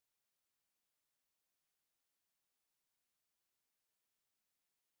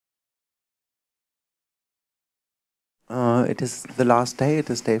It is the last day, it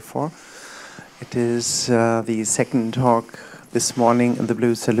is day 4. It is the second talk this morning in the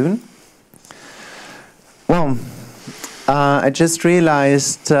Blue Saloon. Well, I just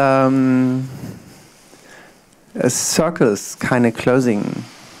realized a circle's kind of closing.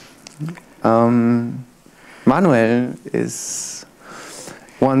 Manuel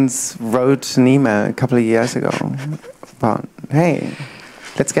once wrote an email a couple of years ago about, hey,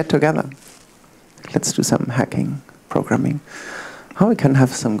 let's get together. Let's do some hacking, programming. How we can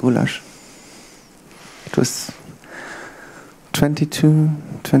have some goulash. It was 22,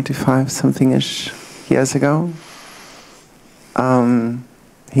 25 something-ish years ago.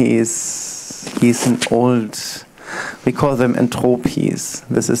 He's an old, we call them entropies.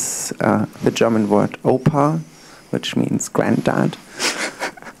 This is the German word Opa, which means granddad.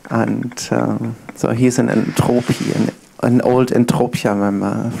 And so he's an entropy, an old Entropia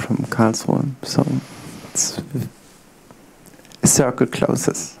member from Karlsruhe. So it's a circle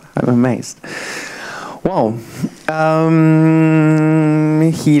closes. I'm amazed. Wow.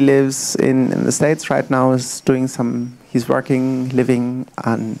 He lives in the States right now. He's working, living,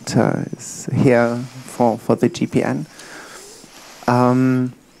 and is here for the GPN.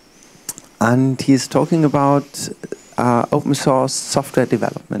 And he's talking about open source software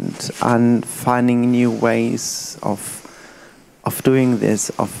development and finding new ways of doing this,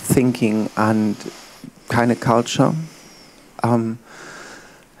 of thinking and kind of culture. Yeah,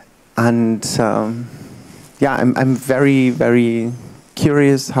 I'm very, very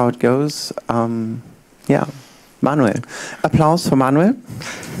curious how it goes. Yeah, Manuel. Applause for Manuel.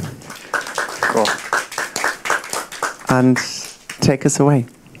 Cool. And take us away.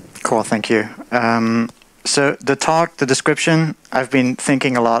 Cool, thank you. So the talk, the description, I've been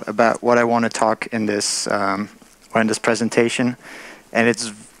thinking a lot about what I want to talk in this or in this presentation, and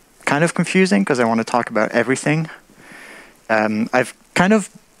it's kind of confusing because I want to talk about everything. I've kind of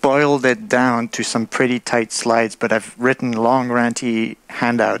boiled it down to some pretty tight slides, but I've written a long ranty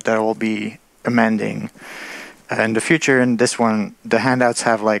handout that I will be amending in the future. And this one, the handouts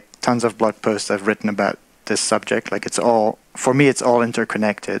have like tons of blog posts I've written about this subject. Like it's all, for me, it's all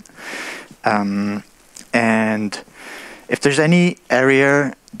interconnected. And if there's any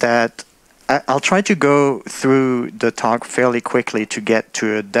area that I'll try to go through the talk fairly quickly to get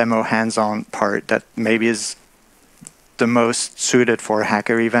to a demo hands-on part that maybe is the most suited for a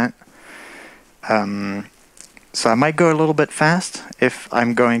hacker event. So I might go a little bit fast. If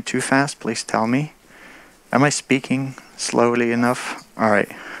I'm going too fast, please tell me. Am I speaking slowly enough? All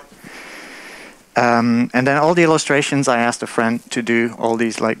right. And then all the illustrations, I asked a friend to do all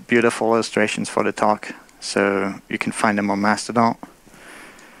these like beautiful illustrations for the talk. So you can find them on Mastodon.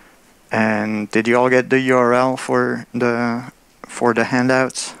 And did you all get the URL for the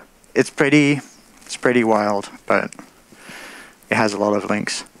handouts? It's pretty wild, but it has a lot of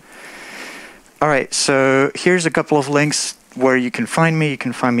links. All right, so here's a couple of links where you can find me. You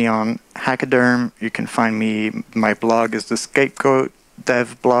can find me on Hackaderm. You can find me, my blog is the Scapegoat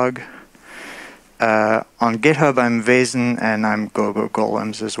Dev blog. On GitHub, I'm Wesen, and I'm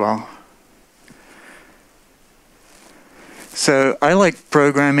GoLems as well. So I like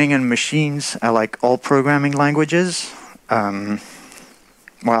programming and machines. I like all programming languages. Well,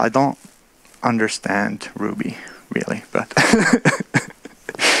 I don't understand Ruby, really, but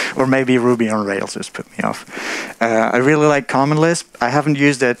or maybe Ruby on Rails just put me off. I really like Common Lisp. I haven't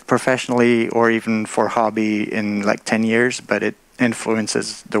used it professionally or even for hobby in like 10 years, but it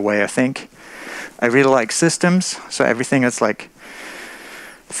influences the way I think. I really like systems, so everything that's like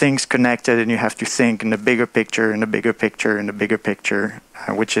things connected and you have to think in the bigger picture, in the bigger picture, in the bigger picture,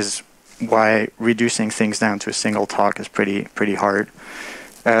 which is why reducing things down to a single talk is pretty hard.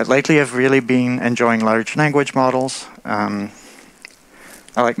 Lately, I've really been enjoying large language models. I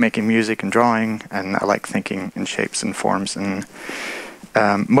like making music and drawing, and I like thinking in shapes and forms. And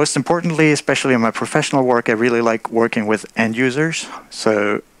most importantly, especially in my professional work, I really like working with end users.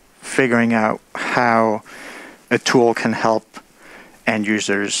 So figuring out how a tool can help end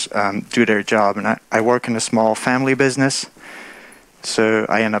users do their job. And I work in a small family business, so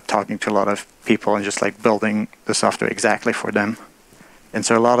I end up talking to a lot of people and just like building the software exactly for them. And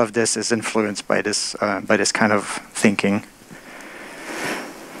so a lot of this is influenced by this kind of thinking.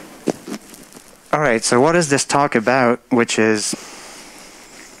 All right, so what is this talk about? Which is,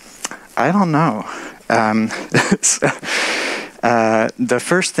 I don't know. The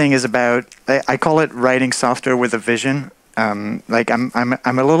first thing is about, I call it writing software with a vision. Like I'm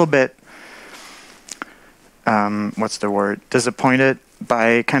a little bit, what's the word? Disappointed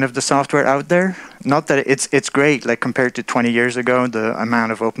by kind of the software out there. Not that it's great, like compared to 20 years ago, the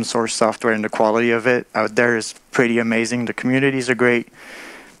amount of open source software and the quality of it out there is pretty amazing. The communities are great,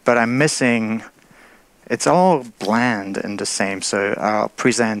 but I'm missing, it's all bland and the same. So I'll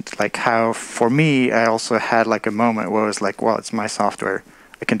present like how, for me, I also had like a moment where I was like, well, it's my software.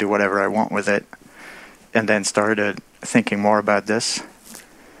 I can do whatever I want with it. And then started thinking more about this.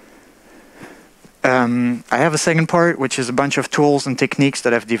 I have a second part, which is a bunch of tools and techniques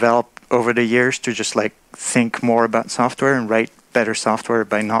that I've developed over the years to just like think more about software and write better software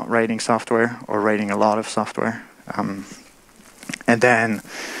by not writing software or writing a lot of software. And then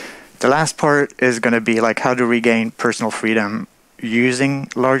the last part is going to be like how to regain personal freedom using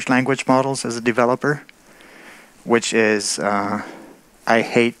large language models as a developer, which is, I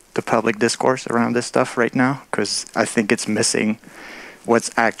hate the public discourse around this stuff right now because I think it's missing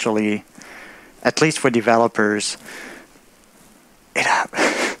what's actually, at least for developers,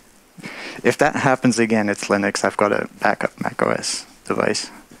 if that happens again, it's Linux. I've got a backup macOS device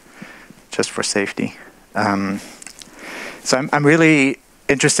just for safety. So I'm really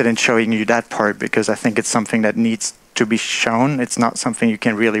interested in showing you that part because I think it's something that needs to be shown. It's not something you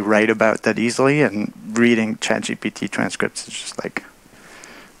can really write about that easily, and reading ChatGPT transcripts is just like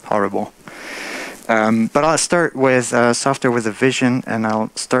horrible. But I'll start with software with a vision, and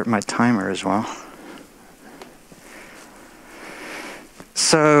I'll start my timer as well.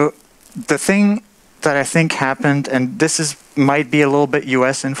 So the thing that I think happened, and this might be a little bit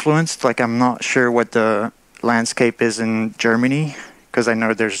US influenced, like I'm not sure what the landscape is in Germany, because I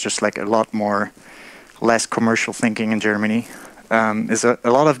know there's just like a lot more, less commercial thinking in Germany, is a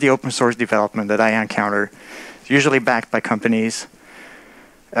lot of the open source development that I encounter is usually backed by companies.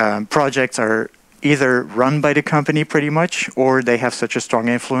 Projects are either run by the company pretty much, or they have such a strong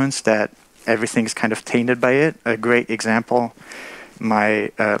influence that everything's kind of tainted by it. A great example,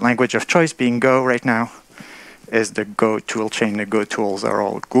 my language of choice being Go right now, is the Go tool chain. The Go tools are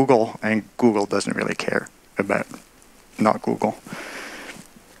all Google, and Google doesn't really care about not Google.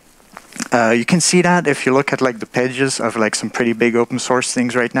 You can see that if you look at like the pages of like some pretty big open source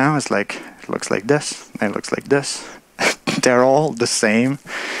things right now. It's like, it looks like this, and it looks like this. They're all the same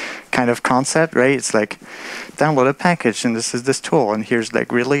kind of concept, right? It's like download a package, and this is this tool, and here's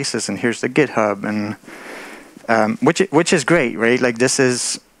like releases, and here's the GitHub, and which is great, right? Like this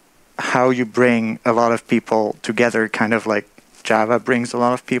is how you bring a lot of people together, kind of like Java brings a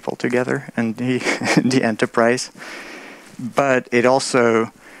lot of people together in the enterprise. But it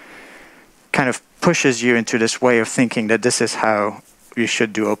also kind of pushes you into this way of thinking that this is how you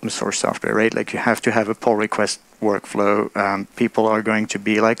should do open source software, right? Like you have to have a pull request workflow. People are going to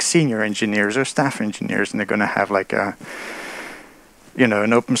be like senior engineers or staff engineers, and they're going to have like a, you know,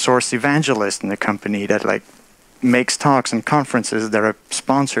 an open source evangelist in the company that like makes talks and conferences that are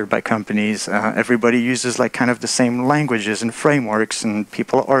sponsored by companies. Everybody uses like kind of the same languages and frameworks, and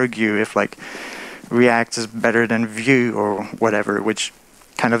people argue if like React is better than Vue or whatever, which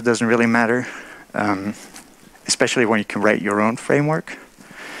kind of doesn't really matter, especially when you can write your own framework.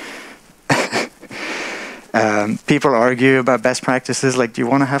 People argue about best practices, like do you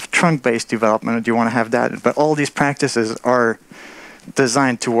want to have trunk-based development or do you want to have that? But all these practices are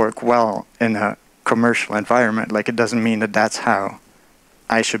designed to work well in a commercial environment. Like it doesn't mean that that's how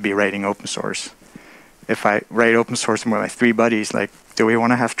I should be writing open source. If I write open source with my 3 buddies, like do we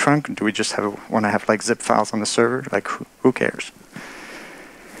want to have trunk? Or do we just want to have like zip files on the server? Like who cares?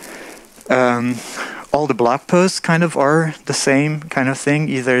 All the blog posts kind of are the same kind of thing.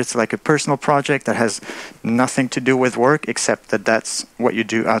 Either it's like a personal project that has nothing to do with work, except that that's what you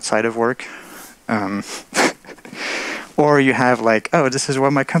do outside of work. Or you have like, oh, this is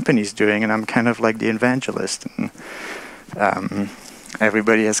what my company's doing, and I'm kind of like the evangelist. And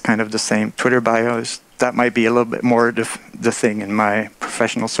everybody has kind of the same Twitter bios. That might be a little bit more the thing in my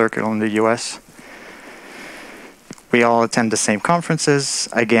professional circle in the US. We all attend the same conferences.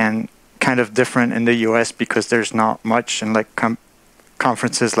 Again, kind of different in the US because there's not much, and like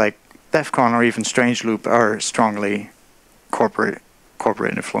conferences like DEF CON or even Strange Loop are strongly corporate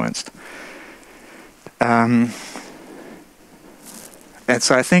influenced. And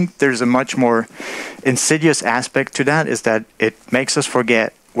so I think there's a much more insidious aspect to that, is that it makes us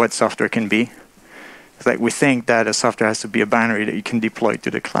forget what software can be. It's like we think that a software has to be a binary that you can deploy to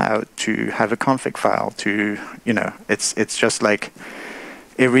the cloud, to have a config file, to, you know, it's just like,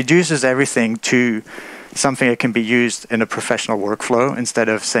 it reduces everything to something that can be used in a professional workflow, instead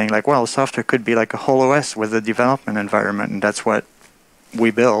of saying like, well, software could be like a whole OS with a development environment, and that's what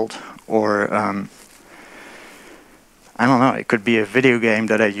we build. Or I don't know, it could be a video game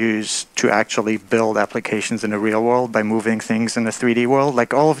that I use to actually build applications in the real world by moving things in the 3D world.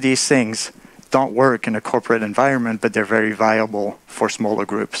 Like all of these things don't work in a corporate environment, but they're very viable for smaller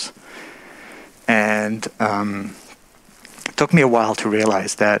groups. And it took me a while to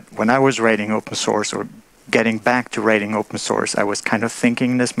realize that when I was writing open source or getting back to writing open source, I was kind of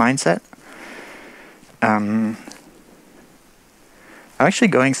thinking this mindset. I'm actually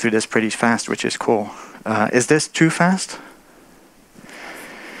going through this pretty fast, which is cool. Is this too fast?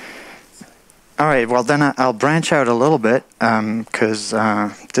 All right, well then I'll branch out a little bit because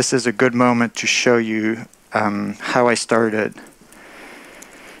this is a good moment to show you how I started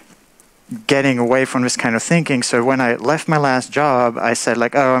getting away from this kind of thinking. So when I left my last job, I said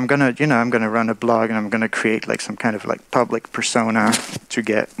like, oh, I'm gonna run a blog and I'm gonna create like some kind of like public persona to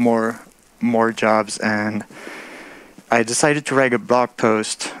get more jobs. And I decided to write a blog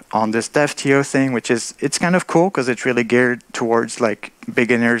post on this DevTO thing, which is, it's kind of cool because it's really geared towards like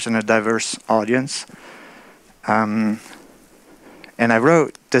beginners and a diverse audience. And I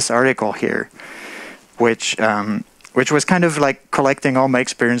wrote this article here, which was kind of like collecting all my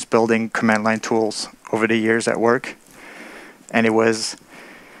experience building command line tools over the years at work. And it was,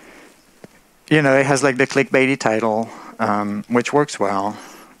 it has like the clickbaity title, which works well.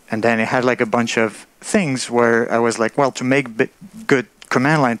 And then it had like a bunch of things where I was like, well, to make good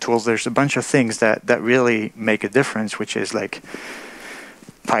command line tools, there's a bunch of things that really make a difference, which is like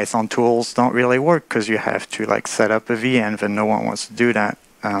Python tools don't really work because you have to like set up a venv and no one wants to do that.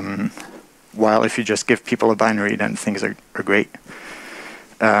 While if you just give people a binary, then things are great.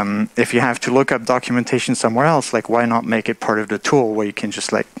 If you have to look up documentation somewhere else, like why not make it part of the tool where you can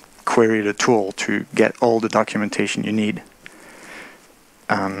just like query the tool to get all the documentation you need.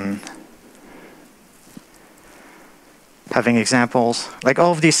 Having examples, like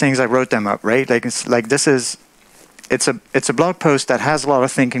all of these things, I wrote them up, right? Like it's like it's a blog post that has a lot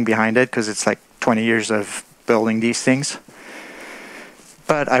of thinking behind it because it's like 20 years of building these things.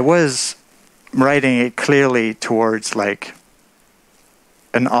 But I was writing it clearly towards like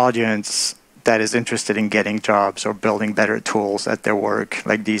an audience that is interested in getting jobs or building better tools at their work,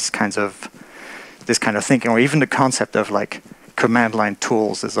 like this kind of thinking, or even the concept of like command line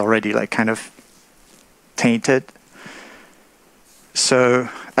tools is already like kind of tainted. So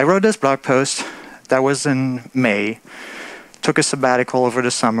I wrote this blog post. That was in May. Took a sabbatical over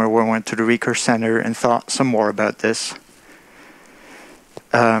the summer where I went to the Recurse Center and thought some more about this.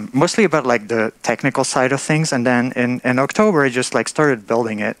 Mostly about like the technical side of things, and then in October I just like started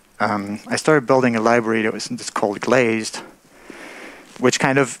building it. I started building a library that's called Glazed, which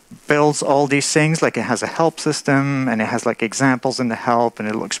kind of builds all these things. Like it has a help system and it has like examples in the help and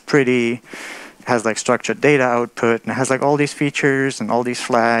it looks pretty. It has like structured data output and it has like all these features and all these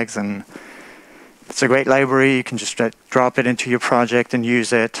flags, and it's a great library. You can just drop it into your project and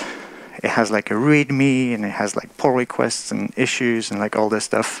use it. It has like a README and it has like pull requests and issues and like all this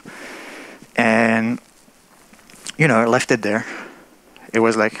stuff. And, I left it there. It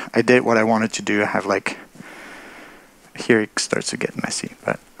was like, I did what I wanted to do. I have like, here it starts to get messy,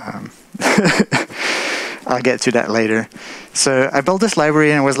 but I'll get to that later. So I built this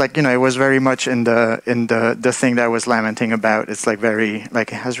library and it was like, it was very much in the thing that I was lamenting about. It's like very,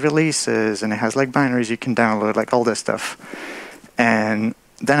 like it has releases and it has like binaries you can download, like all this stuff. And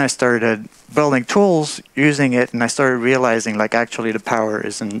then I started building tools using it, and I started realizing like actually the power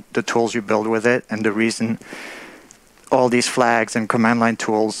is in the tools you build with it, and the reason all these flags and command line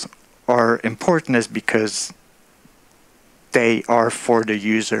tools are important is because they are for the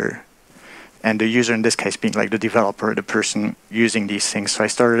user, and the user in this case being like the developer, the person using these things. So I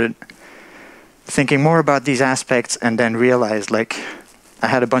started thinking more about these aspects and then realized like I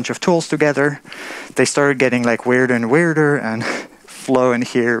had a bunch of tools together. They started getting like weirder and weirder, and Flo in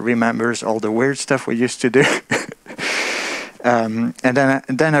here remembers all the weird stuff we used to do. And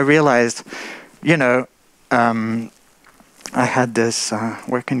then I realized, I had this,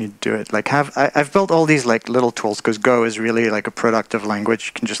 where can you do it? Like I've built all these like little tools because Go is really like a productive language.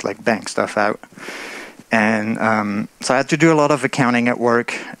 You can just like bang stuff out. And so I had to do a lot of accounting at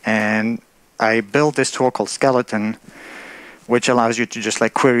work, and I built this tool called Skeleton, which allows you to just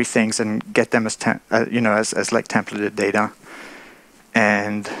like query things and get them as as like templated data.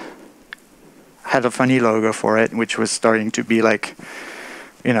 And had a funny logo for it, which was starting to be like,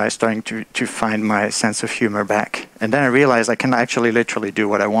 starting to find my sense of humor back. And then I realized I can actually literally do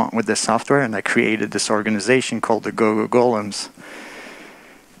what I want with this software, and I created this organization called the GOLEMS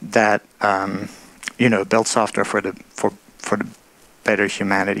that built software for the better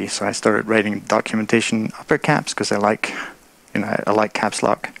humanity. So I started writing documentation upper caps because I like I like caps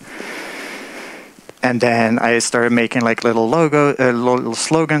lock. And then I started making like little little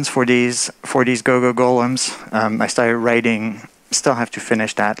slogans for these Go golems. I started writing. Still have to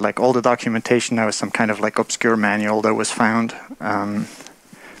finish that. Like all the documentation, that was some kind of like obscure manual that was found.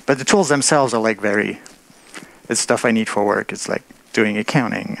 But the tools themselves are like it's stuff I need for work. It's like doing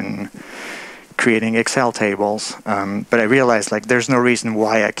accounting and creating Excel tables. But I realized like there's no reason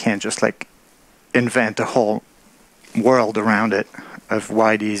why I can't just like invent a whole world around it of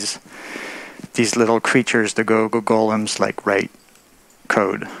why these little creatures, the Go golems, like write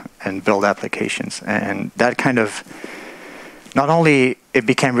code and build applications. And that kind of, not only it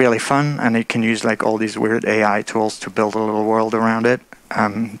became really fun and you can use like all these weird AI tools to build a little world around it,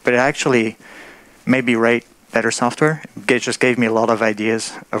 but it actually made me write better software. It just gave me a lot of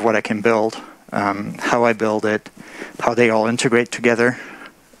ideas of what I can build, how I build it, how they all integrate together,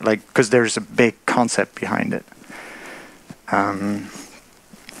 like because there's a big concept behind it.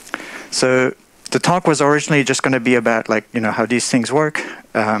 So the talk was originally just going to be about like, how these things work.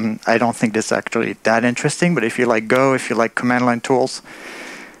 I don't think this is actually that interesting, but if you like Go, if you like command line tools,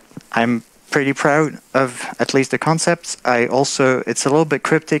 I'm pretty proud of at least the concepts. It's a little bit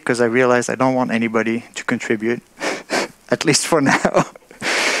cryptic because I realized I don't want anybody to contribute, at least for now.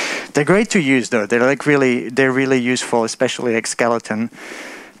 They're great to use though. They're really useful, especially like skeleton.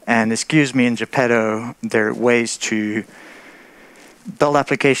 And excuse me, in Geppetto, there are ways to build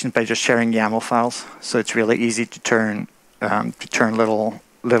applications by just sharing YAML files. So it's really easy to turn little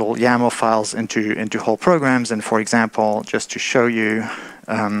YAML files into whole programs. And for example, just to show you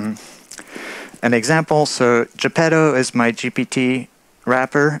an example, so Geppetto is my GPT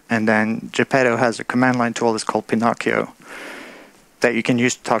wrapper, and then Geppetto has a command line tool that's called Pinocchio that you can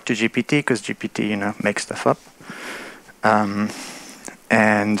use to talk to GPT, because GPT, makes stuff up.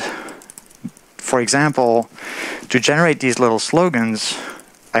 And for example, to generate these little slogans,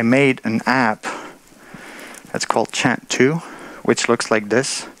 I made an app that's called Chant2, which looks like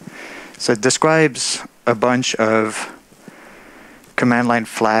this. So it describes a bunch of command line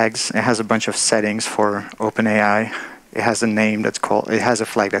flags. It has a bunch of settings for OpenAI. It has a name it has a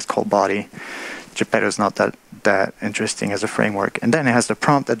flag that's called body. Geppetto is not that interesting as a framework. And then it has the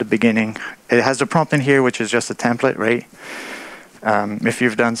prompt at the beginning. It has the prompt in here, which is just a template, right? If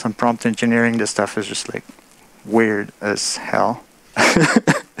you've done some prompt engineering, this stuff is just like weird as hell.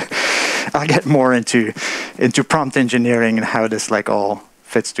 I'll get more into prompt engineering and how this like all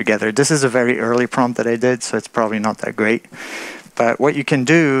fits together. This is a very early prompt that I did, so it's probably not that great. But what you can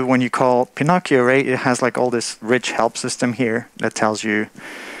do when you call Pinocchio, right, it has like all this rich help system here that tells you,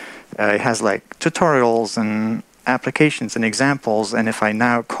 it has like tutorials and applications and examples. And if I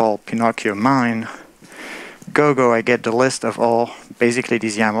now call Pinocchio mine, Go, I get the list of all basically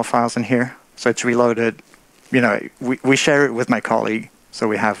these YAML files in here. So it's reloaded. We share it with my colleague, so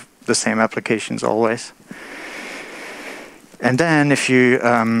we have the same applications always. And then if you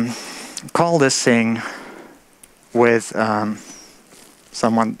call this thing with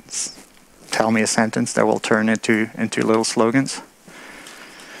someone tell me a sentence that will turn into little slogans.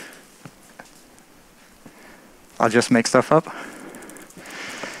 I'll just make stuff up.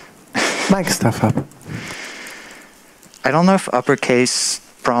 Make stuff up. I don't know if uppercase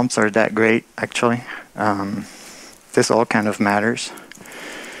prompts are that great, actually. This all kind of matters.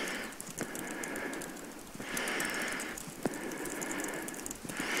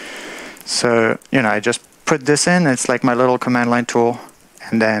 So, I just put this in. It's like my little command line tool.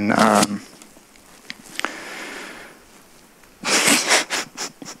 And then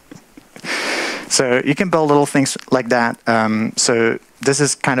so you can build little things like that. So this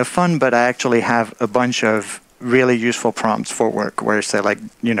is kind of fun, but I actually have a bunch of really useful prompts for work where I say like,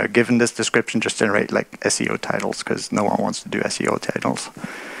 given this description, just generate like SEO titles, because no one wants to do SEO titles.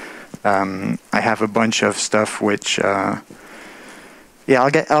 I have a bunch of stuff which,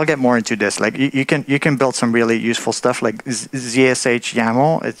 I'll get more into this. Like you can build some really useful stuff like ZSH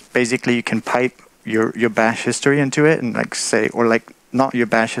YAML. It's basically you can pipe your bash history into it and like say, or like not your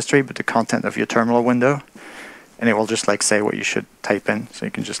bash history, but the content of your terminal window, and it will just like say what you should type in. So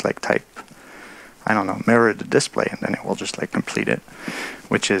you can just like type, I don't know, mirror the display, and then it will just like complete it,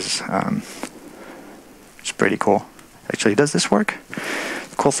 which is pretty cool. Actually, does this work?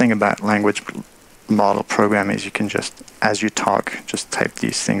 The cool thing about language model programming is you can just, as you talk, just type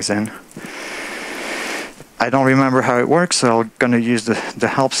these things in. I don't remember how it works, so I'm going to use the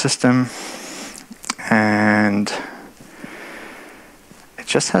help system, and it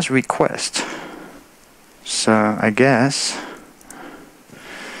just has request. So I guess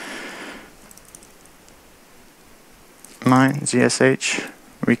mine ZSH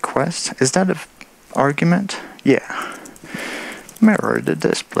request, is that an argument? Yeah. mirror the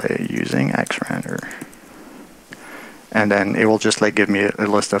display using xrender. And then it will just like give me a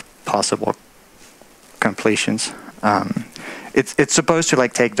list of possible completions. It's supposed to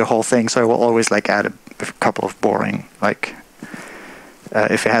like take the whole thing, so I will always like add a couple of boring, like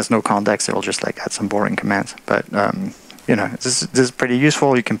if it has no context, it will just like add some boring commands. But you know, this is pretty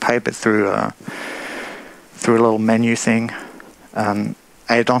useful. You can pipe it through a little menu thing.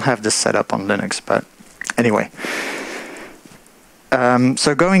 I don't have this set up on Linux, but anyway.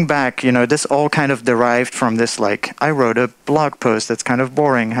 So going back, you know, this all kind of derived from this, like, I wrote a blog post that's kind of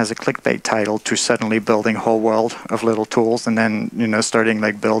boring, has a clickbait title, to suddenly building a whole world of little tools, and then, you know, starting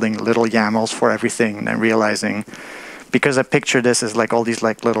like building little YAMLs for everything, and then realizing, because I picture this as like all these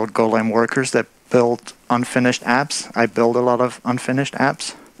like little Golem workers that build unfinished apps. I build a lot of unfinished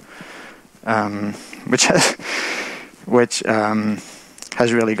apps, which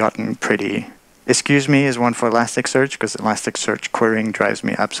has really gotten pretty... Excuse me is one for Elasticsearch, because Elasticsearch querying drives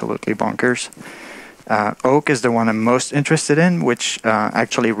me absolutely bonkers. Oak is the one I'm most interested in, which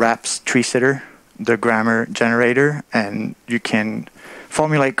actually wraps TreeSitter, the grammar generator, and you can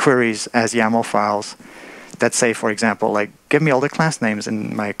formulate queries as YAML files that say, for example, like, give me all the class names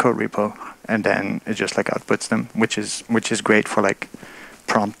in my code repo, and then it just like outputs them, which is great for like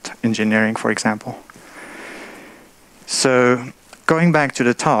prompt engineering, for example. So going back to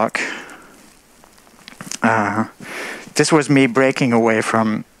the talk, this was me breaking away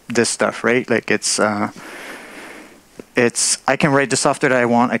from this stuff, right? Like it's I can write the software that I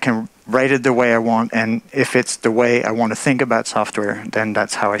want, I can write it the way I want, and if it's the way I want to think about software, then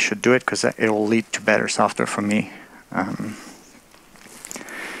that's how I should do it, because it will lead to better software for me.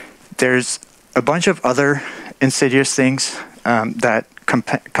 There's a bunch of other insidious things that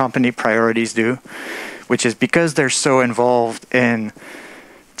company priorities do, which is because they're so involved in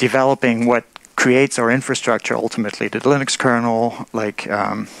developing what creates our infrastructure, ultimately the Linux kernel, like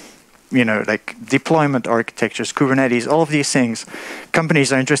you know, like deployment architectures, Kubernetes, all of these things.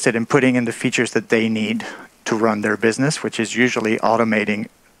 Companies are interested in putting in the features that they need to run their business, which is usually automating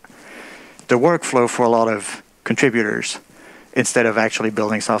the workflow for a lot of contributors instead of actually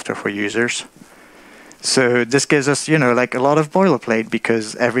building software for users. So this gives us, you know, like a lot of boilerplate,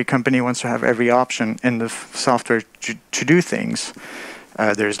 because every company wants to have every option in the software to do things.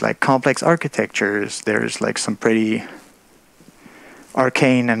 There's like complex architectures, there's like some pretty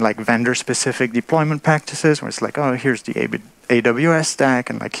arcane and like vendor-specific deployment practices where it's like, oh, here's the AWS stack,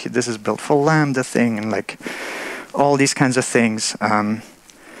 and like this is built for Lambda thing, and like all these kinds of things.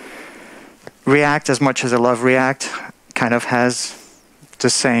 React, as much as I love React, kind of has the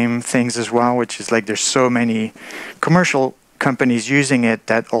same things as well, which is like there's so many commercial companies using it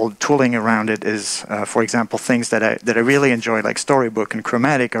that all tooling around it is, for example, things that I really enjoy, like Storybook and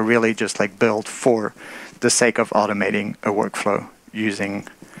Chromatic, are really just like built for the sake of automating a workflow using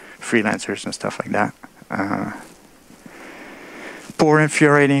freelancers and stuff like that. Poor,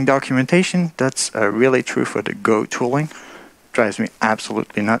 infuriating documentation, that's really true for the Go tooling. Drives me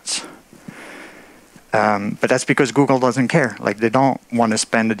absolutely nuts. But that's because Google doesn't care. Like, they don't want to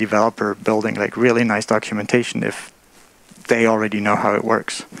spend a developer building like really nice documentation if they already know how it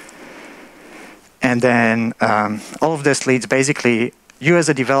works. And then all of this leads, basically, you as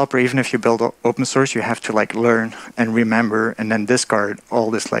a developer, even if you build open source, you have to like learn and remember and then discard all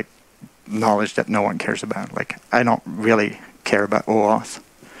this like knowledge that no one cares about. Like, I don't really care about OAuth.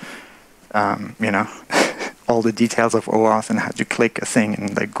 You know, all the details of OAuth and how to click a thing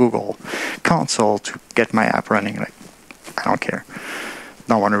in like Google console to get my app running. Like, I don't care.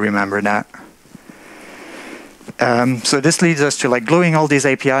 Don't want to remember that. So this leads us to like gluing all these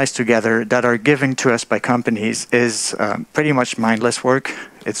APIs together that are given to us by companies is pretty much mindless work.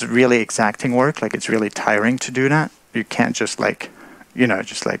 It's really exacting work. Like, it's really tiring to do that. You can't just like, you know,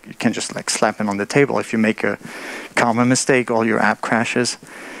 just like, you can't just like slap it on the table. If you make a common mistake, all your app crashes.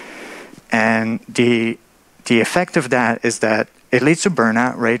 And the effect of that is that it leads to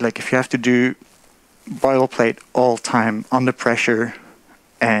burnout, right? Like, if you have to do boilerplate all time under pressure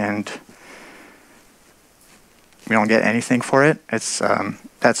and we don't get anything for it, it's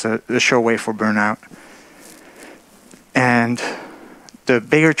that's a sure way for burnout. And the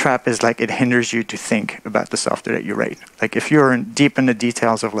bigger trap is like it hinders you to think about the software that you write. Like, if you're deep in the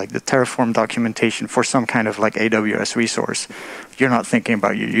details of like the Terraform documentation for some kind of like AWS resource, you're not thinking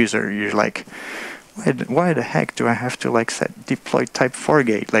about your user. You're like, why the heck do I have to like set deploy type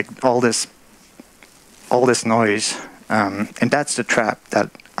forgate? Like all this noise, and that's the trap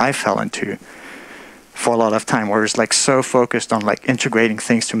that I fell into for a lot of time, where it's like so focused on like integrating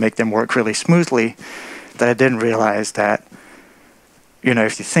things to make them work really smoothly that I didn't realize that you know,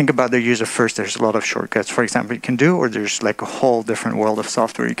 if you think about the user first, there's a lot of shortcuts, for example, you can do, or there's like a whole different world of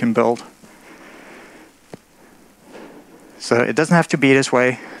software you can build. So it doesn't have to be this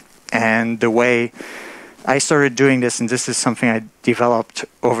way. And the way I started doing this, and this is something I developed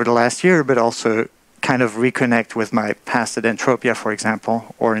over the last year, but also kind of reconnect with my past at Entropia, for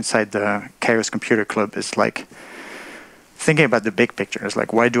example, or inside the Chaos Computer Club, is like thinking about the big picture. It's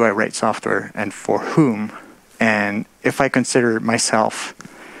like, why do I write software and for whom? And if I consider myself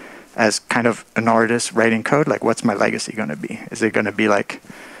as kind of an artist writing code, like what's my legacy going to be? Is it going to be like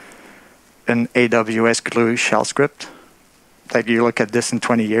an AWS glue shell script? Like you look at this in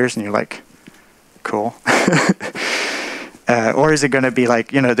 20 years and you're like, cool. Or is it going to be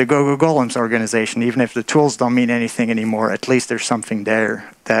like, you know, the GOLEMS organization, even if the tools don't mean anything anymore, at least there's something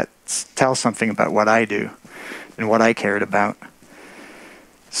there that tells something about what I do and what I cared about.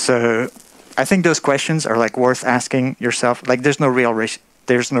 So I think those questions are like worth asking yourself. Like there's no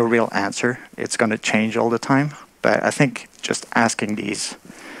real answer. It's going to change all the time. But I think just asking these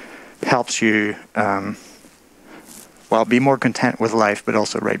helps you, well, be more content with life, but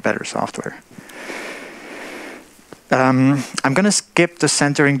also write better software. I'm going to skip the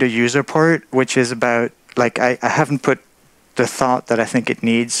centering the user part, which is about, like, I haven't put the thought that I think it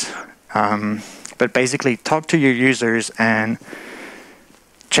needs. But basically, talk to your users and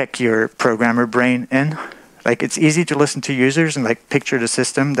check your programmer brain in. Like, it's easy to listen to users and, like, picture the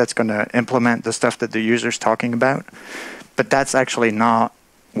system that's going to implement the stuff that the user's talking about. But that's actually not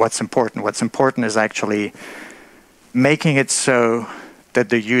what's important. What's important is actually making it so that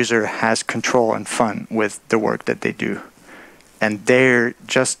the user has control and fun with the work that they do. And they're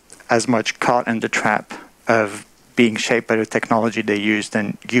just as much caught in the trap of being shaped by the technology they use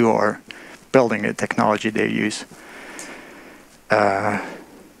than you are building the technology they use.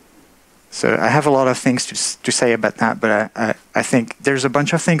 So I have a lot of things to say about that, but I think there's a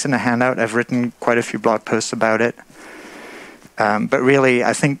bunch of things in the handout. I've written quite a few blog posts about it. But really,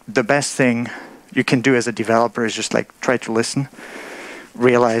 I think the best thing you can do as a developer is just like try to listen.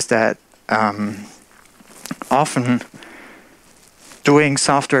 Realize that often doing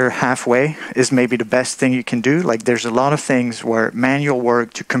software halfway is maybe the best thing you can do. Like there's a lot of things where manual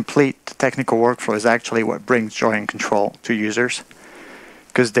work to complete the technical workflow is actually what brings joy and control to users.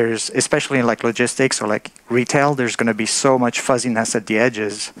 Because there's, especially in like logistics or like retail, there's going to be so much fuzziness at the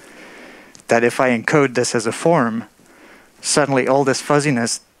edges that if I encode this as a form, suddenly all this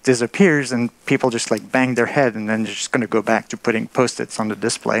fuzziness disappears and people just like bang their head, and then they're just going to go back to putting post-its on the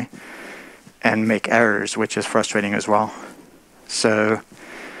display and make errors, which is frustrating as well. So,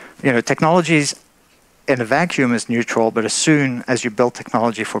 you know, technologies in a vacuum is neutral, but as soon as you build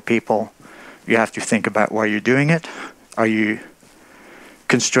technology for people, you have to think about why you're doing it. Are you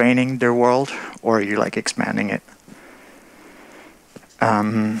constraining their world, or are you like expanding it?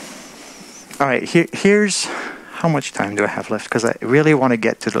 All right, here's how much time do I have left? Because I really want to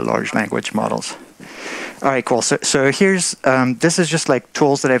get to the large language models. All right, cool. So here's, this is just like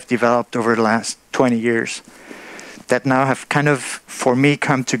tools that I've developed over the last 20 years that now have kind of, for me,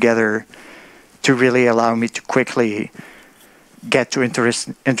 come together to really allow me to quickly get to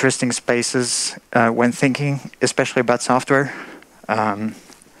interesting spaces when thinking, especially about software.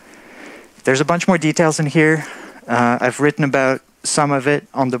 There's a bunch more details in here. I've written about some of it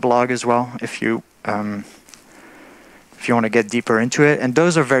on the blog as well, if you want to get deeper into it. And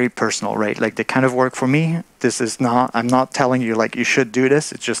those are very personal, right? Like they kind of work for me. This is not, I'm not telling you like you should do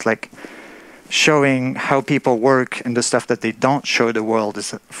this. It's just like showing how people work and the stuff that they don't show the world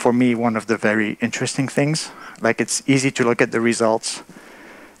is, for me, one of the very interesting things. Like it's easy to look at the results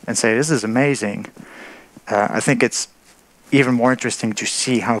and say, this is amazing. I think it's even more interesting to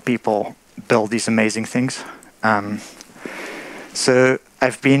see how people build these amazing things. So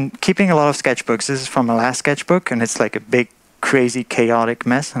I've been keeping a lot of sketchbooks. This is from my last sketchbook, and it's like a big, crazy, chaotic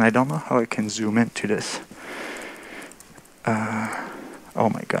mess, and I don't know how I can zoom into this. Oh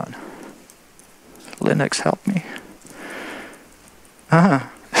my god. Linux, help me.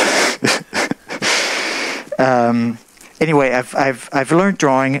 Anyway, I've learned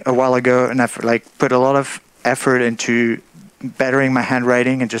drawing a while ago, and I've like put a lot of effort into bettering my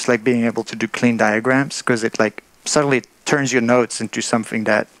handwriting and just like being able to do clean diagrams, because it like suddenly turns your notes into something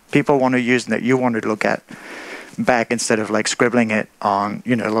that people want to use and that you want to look at back instead of like scribbling it on,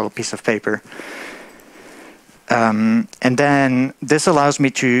 you know, a little piece of paper. And then this allows me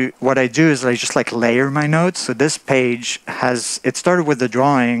to, what I do is I just like layer my notes. So this page has, it started with the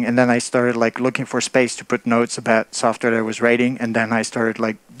drawing, and then I started like looking for space to put notes about software that I was writing, and then I started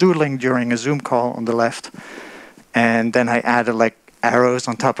like doodling during a Zoom call on the left. And then I added like arrows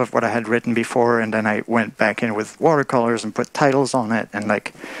on top of what I had written before, and then I went back in with watercolors and put titles on it, and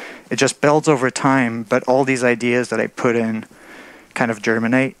like it just builds over time, but all these ideas that I put in kind of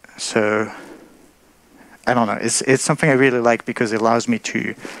germinate. So I don't know, it's something I really like because it allows me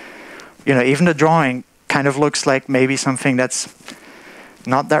to, you know, even the drawing kind of looks like maybe something that's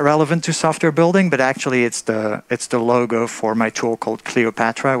not that relevant to software building, but actually it's the logo for my tool called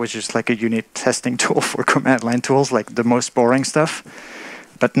Cleopatra, which is like a unit testing tool for command line tools, like the most boring stuff.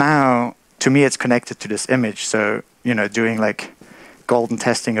 But now, to me, it's connected to this image. So, you know, doing like golden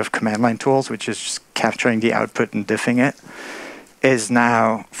testing of command line tools, which is just capturing the output and diffing it, is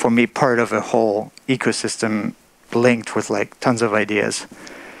now, for me, part of a whole ecosystem linked with like tons of ideas.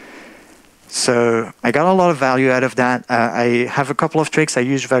 So I got a lot of value out of that. I have a couple of tricks. I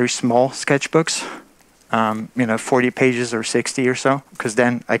use very small sketchbooks, you know, 40 pages or 60 or so, because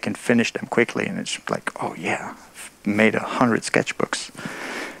then I can finish them quickly. And it's like, oh yeah, I've made 100 sketchbooks,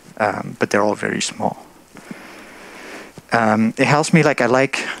 but they're all very small. It helps me, like I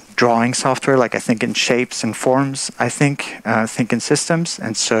like drawing software, like I think in shapes and forms, I think in systems.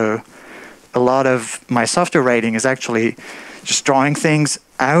 And so a lot of my software writing is actually just drawing things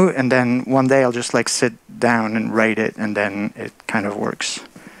out, and then one day I'll just like sit down and write it, and then it kind of works.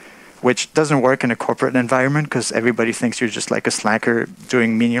 Which doesn't work in a corporate environment because everybody thinks you're just like a slacker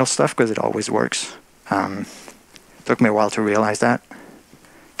doing menial stuff, because it always works. Took me a while to realize that.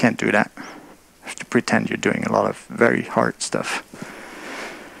 Can't do that. You have to pretend you're doing a lot of very hard stuff.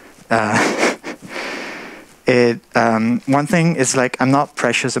 One thing is, like, I'm not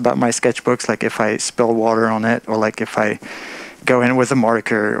precious about my sketchbooks. Like if I spill water on it, or like if I go in with a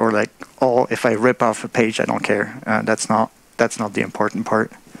marker, or like if I rip off a page, I don't care. That's not the important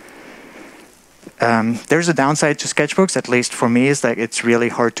part. There's a downside to sketchbooks, at least for me, is that it's really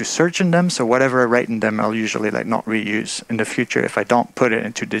hard to search in them. So whatever I write in them, I'll usually like not reuse in the future if I don't put it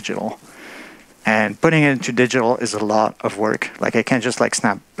into digital. And putting it into digital is a lot of work. Like I can't just like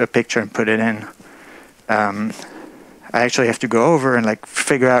snap a picture and put it in. I actually have to go over and like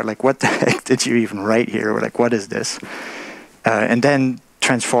figure out like what the heck did you even write here, or like what is this, and then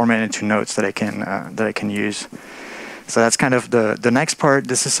transform it into notes that I can use. So that's kind of the next part.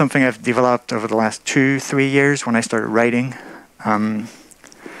 This is something I've developed over the last 2-3 years when I started writing, and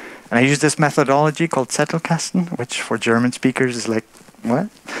I use this methodology called Zettelkasten, which for German speakers is like, what?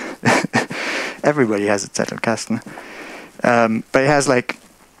 Everybody has a Zettelkasten, but it has like,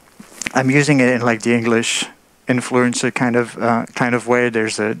 I'm using it in like the English influencer kind of way.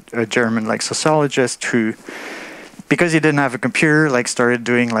 There's a German like sociologist who, because he didn't have a computer, like started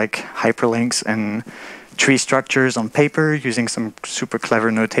doing like hyperlinks and tree structures on paper using some super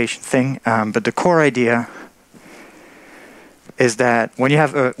clever notation thing. But the core idea is that when you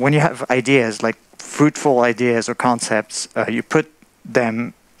have ideas, like fruitful ideas or concepts, you put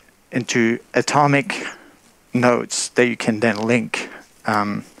them into atomic nodes that you can then link.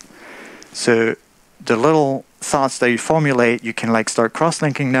 So the little thoughts that you formulate, you can like start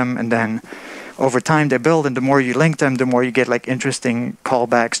cross-linking them, and then over time they build, and the more you link them, the more you get like interesting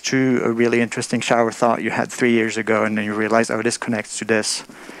callbacks to a really interesting shower thought you had 3 years ago, and then you realize, oh, this connects to this.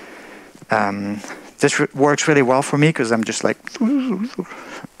 This works really well for me because I'm just like,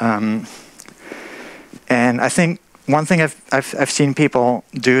 and I think one thing I've seen people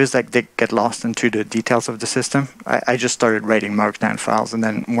do is like they get lost into the details of the system. I just started writing markdown files, and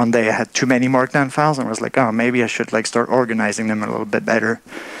then one day I had too many markdown files, and I was like, oh, maybe I should like start organizing them a little bit better.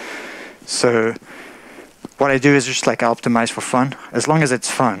 So what I do is just like optimize for fun. As long as it's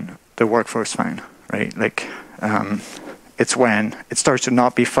fun, the workflow is fine, right? Like it's when it starts to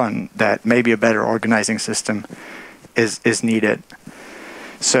not be fun that maybe a better organizing system is needed.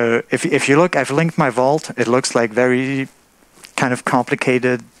 So if you look, I've linked my vault. It looks like very kind of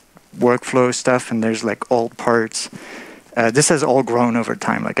complicated workflow stuff, and there's like old parts. This has all grown over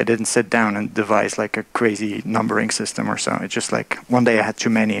time. Like I didn't sit down and devise like a crazy numbering system or so. It's just like one day I had too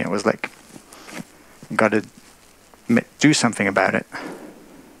many. It was like, got to do something about it.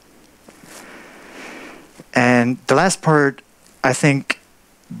 And the last part, I think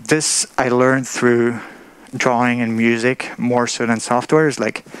this I learned through drawing and music more so than software, is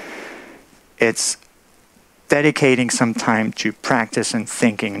like it's dedicating some time to practice and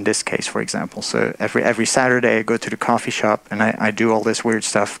thinking in this case, for example. So every Saturday I go to the coffee shop and I do all this weird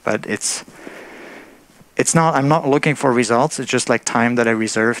stuff, but it's not, I'm not looking for results. It's just like time that I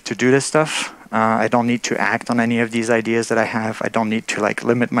reserve to do this stuff. I don't need to act on any of these ideas that I have. I don't need to like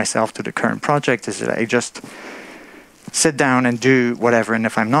limit myself to the current project. Is that I just sit down and do whatever, and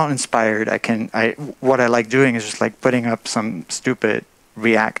if I'm not inspired, what I like doing is just like putting up some stupid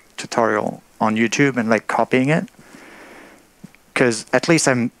React tutorial on YouTube and like copying it. because at least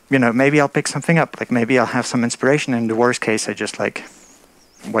I'm, maybe I'll pick something up. Like maybe I'll have some inspiration. In the worst case, I just like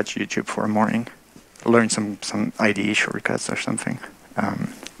watch YouTube for a morning, learn some IDE shortcuts or something.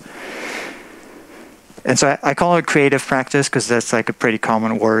 And so I call it creative practice because that's like a pretty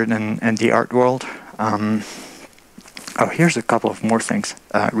common word in the art world. Oh, here's a couple of more things.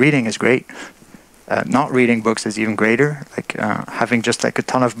 Reading is great. Not reading books is even greater. Like having just like a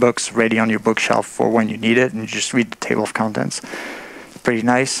ton of books ready on your bookshelf for when you need it, and you just read the table of contents. Pretty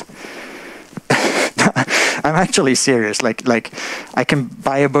nice. I'm actually serious. Like I can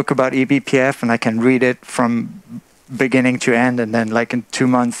buy a book about eBPF and I can read it from beginning to end, and then like in 2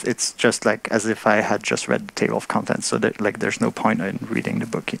 months, it's just like as if I had just read the table of contents. So that like there's no point in reading the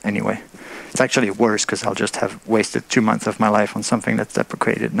book anyway. It's actually worse because I'll just have wasted 2 months of my life on something that's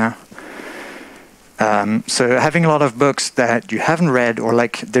deprecated now. So having a lot of books that you haven't read, or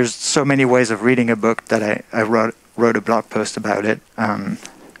like there's so many ways of reading a book that I wrote a blog post about it,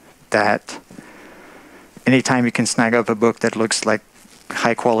 that anytime you can snag up a book that looks like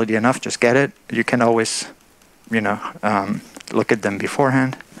high quality enough, just get it. You can always, look at them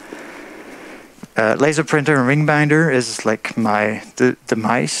beforehand. Laser printer and ring binder is like my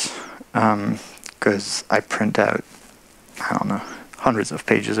demise, because I print out, I don't know, hundreds of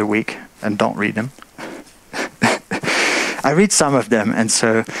pages a week and don't read them. I read some of them, and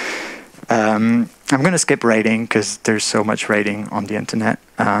so I'm going to skip writing because there's so much writing on the internet.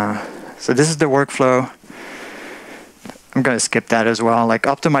 So this is the workflow. I'm going to skip that as well. Like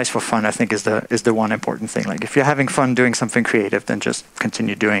optimize for fun, I think is the one important thing. Like if you're having fun doing something creative, then just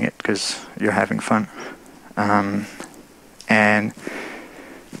continue doing it because you're having fun. And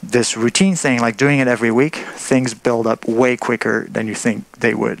this routine thing, like doing it every week, things build up way quicker than you think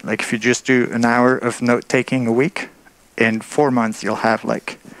they would. Like if you just do an hour of note taking a week, in 4 months you'll have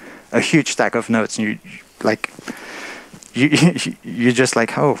like a huge stack of notes, and you're just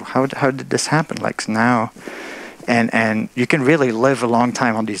like, oh, how did this happen? Like now, and you can really live a long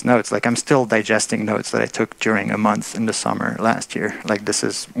time on these notes. Like I'm still digesting notes that I took during a month in the summer last year. Like this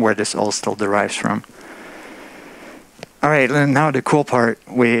is where this all still derives from. All right, and now the cool part.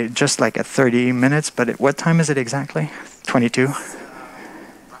 We're just like at 30 minutes, but what time is it exactly? 22?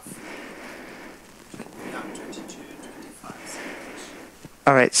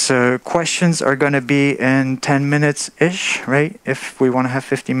 All right, so questions are going to be in 10 minutes-ish, right? If we want to have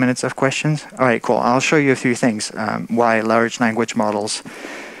 15 minutes of questions. All right, cool. I'll show you a few things. Why large language models,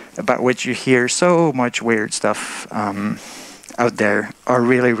 about which you hear so much weird stuff out there, are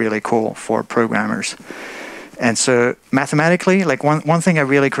really, really cool for programmers. And so mathematically, like one thing I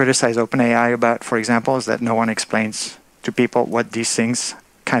really criticize OpenAI about, for example, is that no one explains to people what these things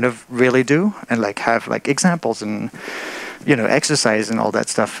kind of really do, and like have like examples and exercise and all that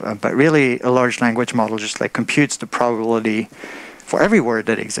stuff. But really, a large language model just like computes the probability for every word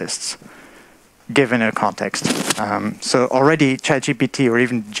that exists, given a context. So already ChatGPT or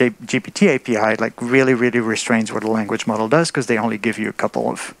even GPT API like really, really restrains what a language model does, because they only give you a couple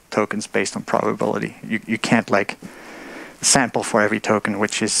of tokens based on probability. You can't like sample for every token,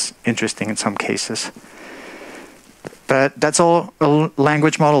 which is interesting in some cases. But that's all a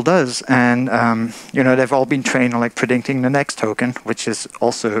language model does, and they've all been trained on like predicting the next token, which is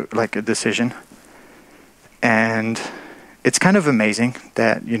also like a decision. And it's kind of amazing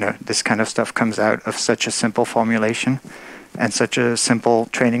that this kind of stuff comes out of such a simple formulation and such a simple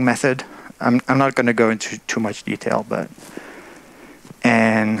training method. I'm not going to go into too much detail,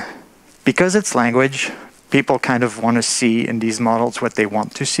 and because it's language, people kind of want to see in these models what they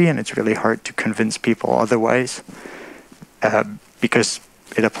want to see, and it's really hard to convince people otherwise. Because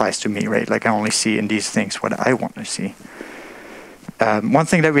it applies to me, right? Like I only see in these things what I want to see. One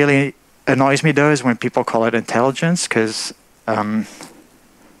thing that really annoys me though is when people call it intelligence, because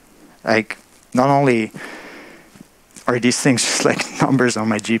like not only are these things just like numbers on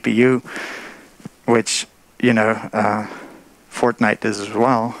my GPU, which Fortnite does as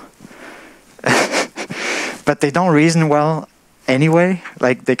well, but they don't reason well anyway.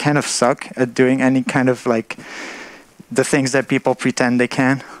 Like they kind of suck at doing any kind of like the things that people pretend they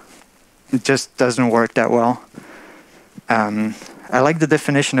can. It just doesn't work that well. I like the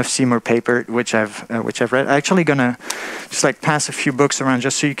definition of Seymour Papert, which I've read. I'm actually gonna just like pass a few books around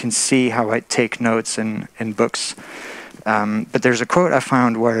just so you can see how I take notes in books. But there's a quote I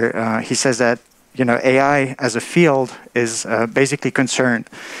found where he says that AI as a field is basically concerned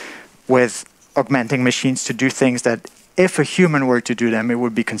with augmenting machines to do things that if a human were to do them, it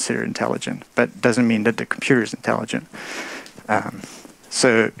would be considered intelligent, but doesn't mean that the computer is intelligent.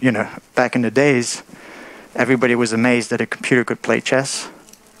 So, back in the days, everybody was amazed that a computer could play chess,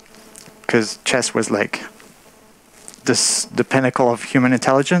 because chess was like the pinnacle of human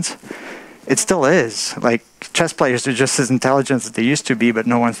intelligence. It still is. Like, chess players are just as intelligent as they used to be, but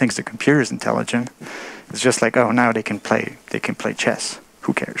no one thinks the computer is intelligent. It's just like, oh, now they can play chess.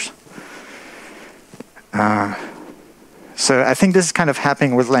 Who cares? So I think this is kind of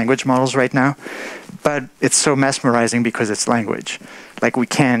happening with language models right now, but it's so mesmerizing because it's language. Like, we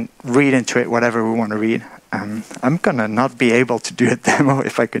can read into it whatever we want to read. I'm gonna not be able to do a demo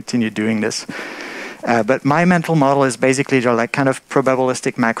if I continue doing this. But my mental model is basically they're like kind of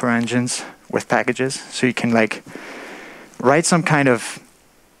probabilistic macro engines with packages. So you can like write some kind of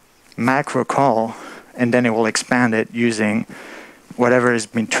macro call, and then it will expand it using whatever has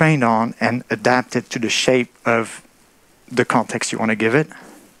been trained on and adapt it to the shape of the context you want to give it.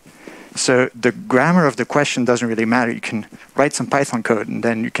 So the grammar of the question doesn't really matter. You can write some Python code, and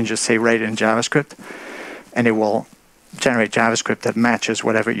then you can just say write it in JavaScript, and it will generate JavaScript that matches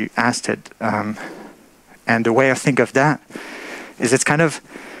whatever you asked it. And the way I think of that is it's kind of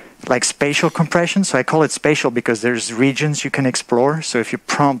like spatial compression. So I call it spatial because there's regions you can explore. So if your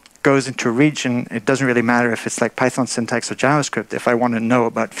prompt goes into a region, it doesn't really matter if it's like Python syntax or JavaScript. If I want to know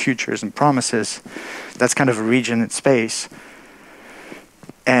about futures and promises, that's kind of a region in space.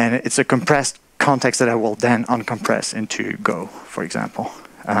 And it's a compressed context that I will then uncompress into Go, for example.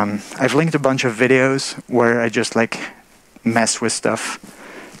 I've linked a bunch of videos where I just like mess with stuff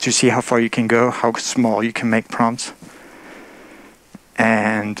to see how far you can go, how small you can make prompts.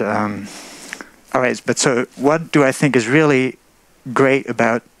 And all right, but so what do I think is really great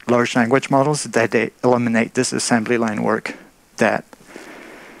about large language models is that they eliminate this assembly line work that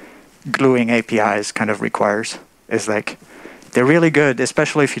gluing APIs kind of requires. It's like, they're really good,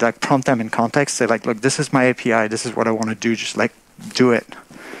 especially if you like prompt them in context. Say like, look, this is my API, this is what I want to do, just like do it.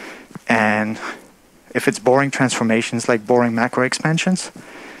 And if it's boring transformations, like boring macro expansions,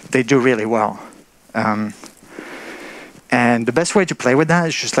 they do really well. And the best way to play with that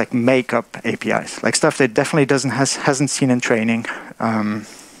is just like make up APIs, like stuff that definitely hasn't seen in training.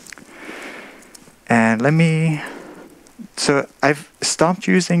 And let me, so I've stopped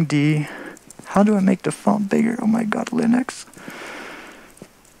using the, how do I make the font bigger? Oh my God, Linux.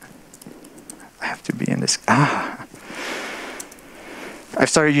 I have to be in this, I've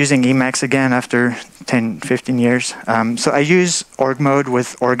started using Emacs again after 10, 15 years. So I use org mode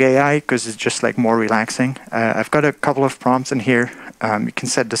with org AI because it's just like more relaxing. I've got a couple of prompts in here. You can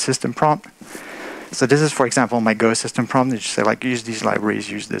set the system prompt. So this is, for example, my Go system prompt. You just say like, use these libraries,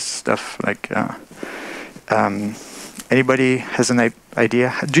 use this stuff. Like, anybody has an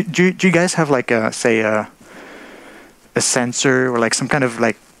idea? Do you guys have like a, say a sensor or like some kind of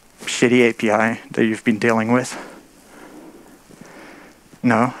like shitty API that you've been dealing with?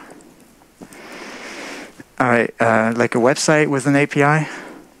 No? All right, like a website with an API?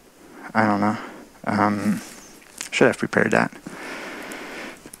 I don't know. Should have prepared that.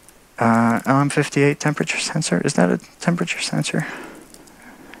 LM58 temperature sensor. Is that a temperature sensor?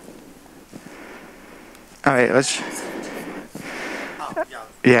 All right, let's...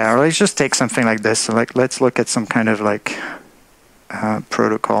 Yeah, or let's just take something like this. So like, let's look at some kind of like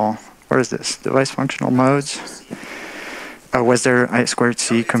protocol. Where is this? Device functional modes. Oh, was there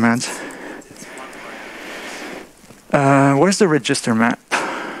I2C commands? Where's the register map?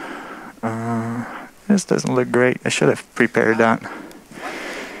 This doesn't look great. I should have prepared that.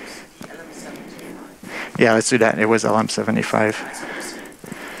 Yeah, let's do that. It was LM75.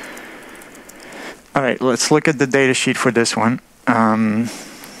 All right, let's look at the data sheet for this one.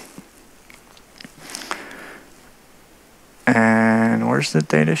 And where's the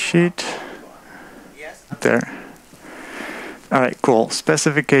data sheet? There. All right, cool.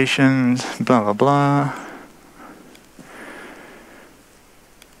 Specifications, blah, blah, blah.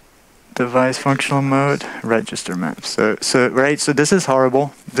 Device functional mode, register map. So this is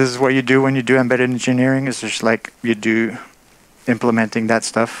horrible. This is what you do when you do embedded engineering. It's just like you do implementing that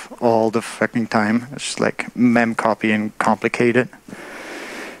stuff all the fucking time. It's just like mem copy and complicate it.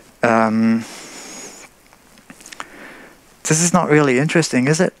 This is not really interesting,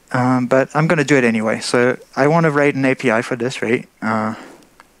 is it? But I'm going to do it anyway. So I want to write an API for this, right? I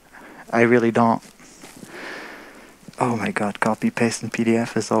really don't. Oh my God, copy, paste, and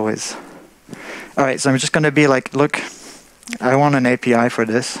PDF is always... All right, so I'm just going to be like, look, I want an API for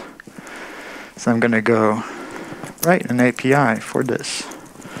this. So I'm going to go write an API for this.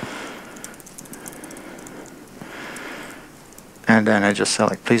 And then I just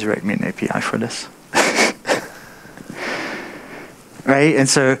select, please write me an API for this. Right? And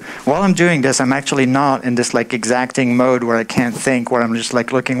so while I'm doing this, I'm actually not in this like exacting mode where I can't think, where I'm just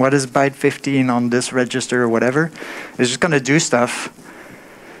like looking, what is byte 15 on this register or whatever. It's just going to do stuff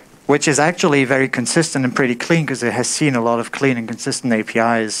which is actually very consistent and pretty clean because it has seen a lot of clean and consistent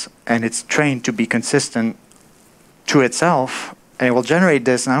APIs, and it's trained to be consistent to itself, and it will generate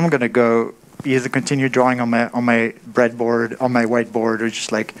this, and I'm going to go either continue drawing on my breadboard, on my whiteboard, or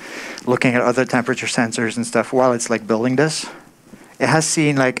just like looking at other temperature sensors and stuff while it's like building this. It has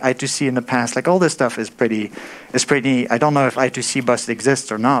seen like I2C in the past, like all this stuff is pretty, I don't know if I2C bus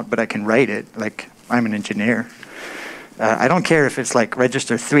exists or not, but I can write it, like I'm an engineer. I don't care if it's like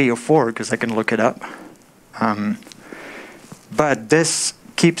register 3 or 4 because I can look it up. But this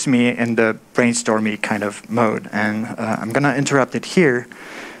keeps me in the brainstormy kind of mode, and I'm going to interrupt it here.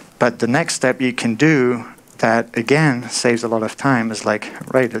 But the next step you can do that, again, saves a lot of time is like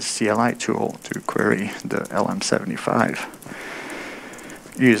write a CLI tool to query the LM75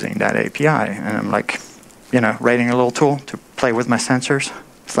 using that API. And I'm like, you know, writing a little tool to play with my sensors.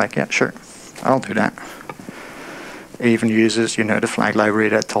 It's like, yeah, sure, I'll do that. It even uses, you know, the flag library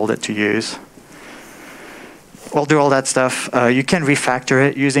that I told it to use. We'll do all that stuff. You can refactor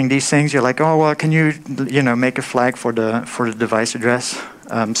it using these things. You're like, oh, well, can you know, make a flag for the device address?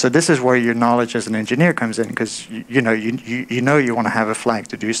 So this is where your knowledge as an engineer comes in, because you know you want to have a flag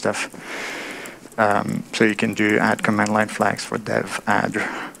to do stuff. So you can do add command line flags for dev, add,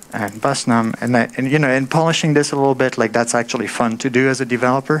 and busnum, and you know, in polishing this a little bit, like that's actually fun to do as a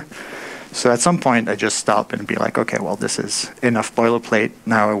developer. So at some point, I just stop and be like, okay, well, this is enough boilerplate.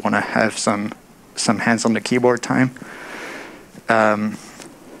 Now I want to have some hands on the keyboard time. I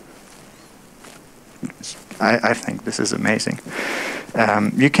think this is amazing.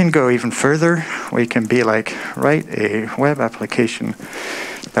 You can go even further. We can be like, write a web application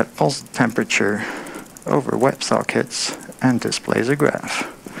that pulls the temperature over WebSockets and displays a graph.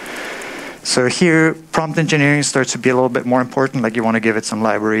 So here, prompt engineering starts to be a little bit more important. Like you want to give it some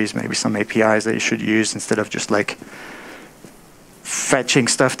libraries, maybe some APIs that you should use instead of just like fetching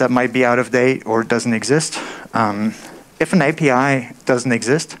stuff that might be out of date or doesn't exist. If an API doesn't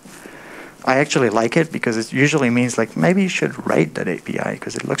exist, I actually like it because it usually means like maybe you should write that API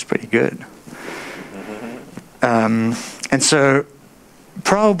because it looks pretty good. And so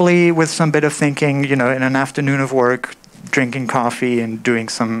probably with some bit of thinking, you know, in an afternoon of work, drinking coffee and doing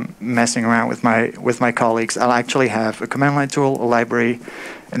some messing around with my colleagues, I'll actually have a command line tool, a library,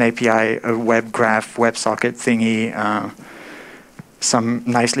 an API, a web graph, WebSocket thingy, some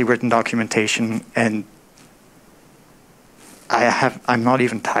nicely written documentation, and I'm not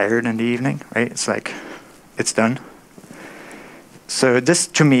even tired in the evening, right? It's like, it's done. So this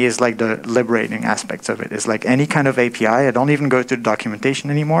to me is like the liberating aspects of it. It's like any kind of API, I don't even go to the documentation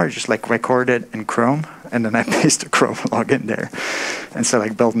anymore. I just like record it in Chrome, and then I paste the Chrome login there. And so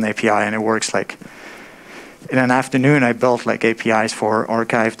like build an API, and it works like, in an afternoon I built like APIs for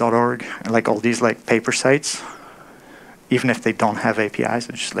archive.org, and like all these like paper sites. Even if they don't have APIs,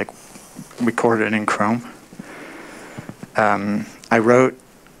 I just like record it in Chrome. I wrote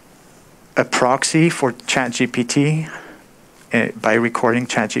a proxy for ChatGPT by recording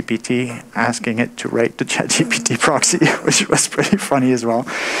ChatGPT, asking it to write the ChatGPT proxy, which was pretty funny as well.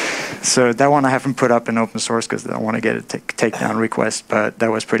 So that one I haven't put up in open source because I don't want to get a takedown request, but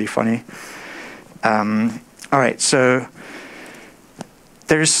that was pretty funny. All right, so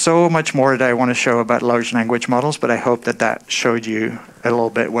there's so much more that I want to show about large language models, but I hope that that showed you a little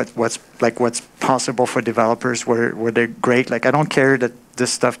bit what's possible for developers, where they're great. Like I don't care that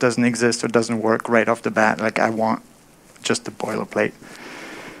this stuff doesn't exist or doesn't work right off the bat. Like I want just the boilerplate.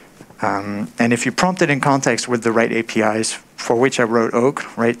 And if you prompt it in context with the right APIs, for which I wrote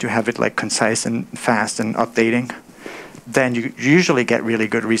Oak, right, to have it like concise and fast and updating, then you usually get really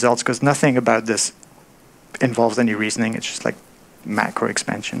good results because nothing about this involves any reasoning. It's just like macro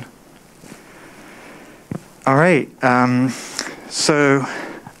expansion. All right. So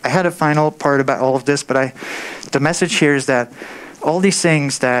I had a final part about all of this, but the message here is that all these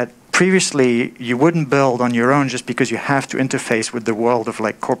things that previously you wouldn't build on your own just because you have to interface with the world of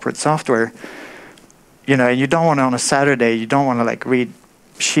like corporate software, you know, and you don't want to on a Saturday, you don't want to like read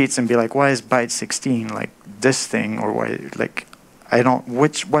sheets and be like, why is byte 16 like this thing, or why like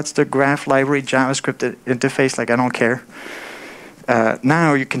what's the graph library JavaScript interface, like I don't care.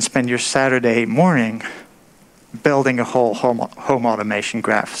 Now you can spend your Saturday morning building a whole home automation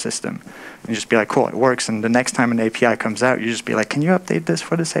graph system and just be like, cool, it works. And the next time an API comes out, you just be like, can you update this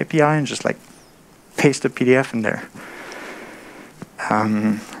for this API? And just like paste a PDF in there.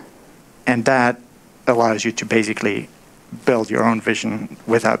 And that allows you to basically build your own vision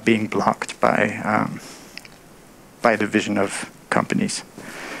without being blocked by the vision of companies.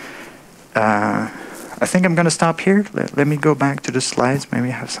 I think I'm going to stop here. Let me go back to the slides. Maybe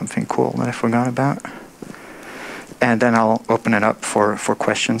I have something cool that I forgot about. and then I'll open it up for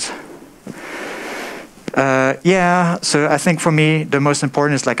questions. Yeah, so I think for me, the most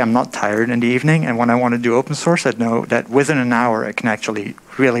important is like I'm not tired in the evening, and when I want to do open source, I know that within an hour I can actually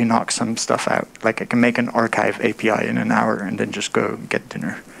really knock some stuff out. Like I can make an archive API in an hour and then just go get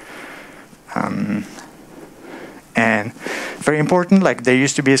dinner. And very important, like there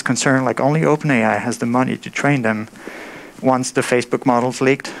used to be this concern, like only OpenAI has the money to train them. Once the Facebook models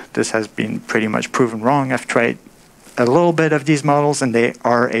leaked, this has been pretty much proven wrong. I've tried a little bit of these models, and they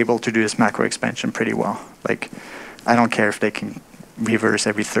are able to do this macro expansion pretty well. Like, I don't care if they can reverse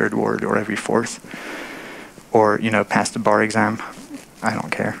every third word or every fourth, or, you know, pass the bar exam. I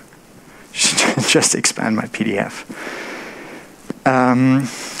don't care. Just expand my PDF.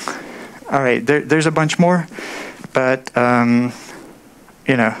 All right, there's a bunch more, but,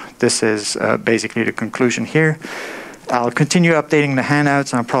 you know, this is basically the conclusion here. I'll continue updating the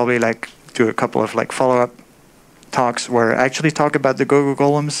handouts, and I'll probably like do a couple of like follow-up talks where I actually talk about the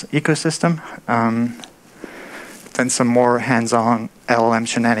GoLems ecosystem. Then some more hands-on LLM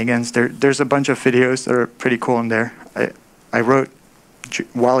shenanigans. There's a bunch of videos that are pretty cool in there. I wrote,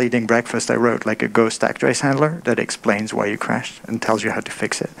 while eating breakfast, I wrote like a Go stack trace handler that explains why you crashed and tells you how to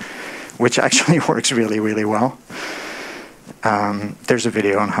fix it, which actually works really, really well. There's a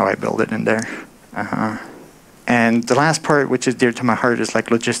video on how I build it in there. And the last part, which is dear to my heart, is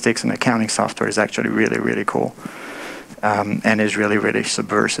like logistics and accounting software is actually really, really cool. And is really, really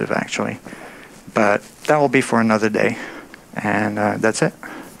subversive, actually. But that will be for another day. And that's it.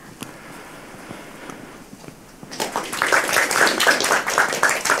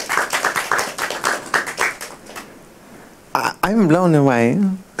 I'm blown away.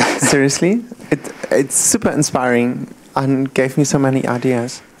 Seriously. It's super inspiring and gave me so many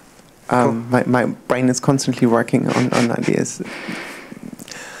ideas. Cool. My brain is constantly working on ideas.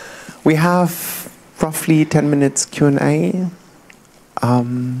 We have roughly 10 minutes Q&A.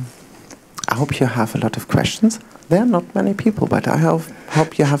 I hope you have a lot of questions. There are not many people, but I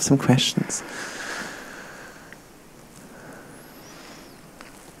hope you have some questions.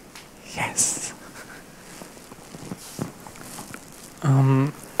 Yes.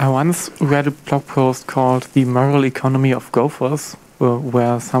 I once read a blog post called The Moral Economy of Gophers,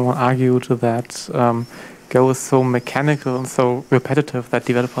 where someone argued that Go is so mechanical and so repetitive that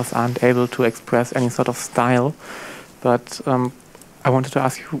developers aren't able to express any sort of style. But I wanted to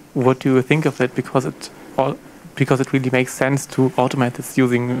ask you, what do you think of it? Because it really makes sense to automate this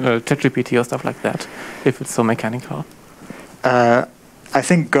using ChatGPT or stuff like that, if it's so mechanical. I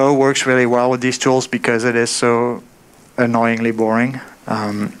think Go works really well with these tools because it is so annoyingly boring.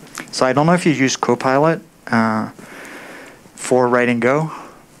 So I don't know if you use Copilot for writing Go,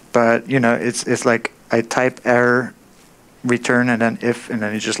 but you know, it's like I type error, return, and then if, and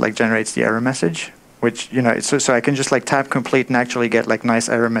then it just like generates the error message, which, you know, so I can just like tap complete and actually get like nice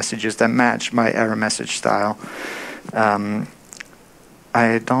error messages that match my error message style.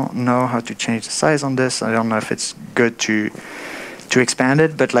 I don't know how to change the size on this. I don't know if it's good to expand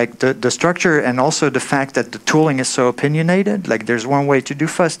it, but like the structure and also the fact that the tooling is so opinionated, like there's one way to do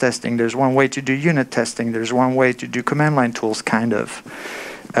fuzz testing, there's one way to do unit testing, there's one way to do command line tools, kind of.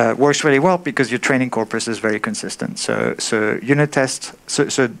 Works really well because your training corpus is very consistent. So unit tests,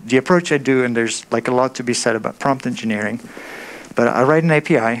 so the approach I do, and there's like a lot to be said about prompt engineering, but I write an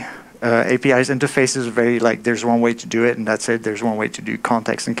API. API's interface is very like, there's one way to do it and that's it. There's one way to do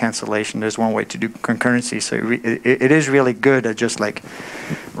context and cancellation. There's one way to do concurrency. So it is really good at just like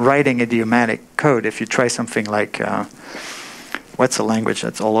writing idiomatic code. If you try something like, what's a language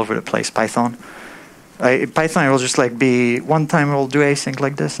that's all over the place? Python. Python will just like be, one time it will do async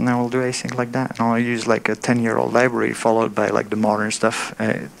like this and then we'll do async like that. And I'll use like a 10-year-old library followed by like the modern stuff.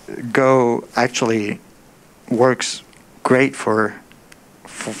 Go actually works great for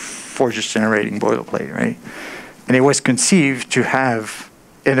just generating boilerplate, right? And it was conceived to have,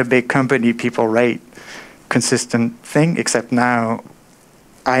 in a big company, people write consistent thing, except now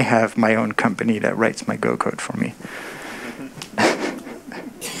I have my own company that writes my Go code for me.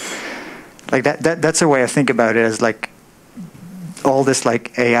 Like that's the way I think about it, as like all this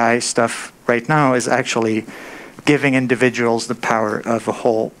like AI stuff right now is actually giving individuals the power of a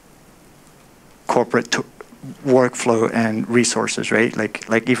whole corporate workflow and resources, right?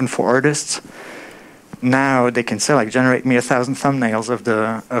 Like even for artists, now they can say like, generate me 1,000 thumbnails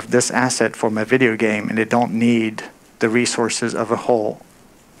of this asset for my video game, and they don't need the resources of a whole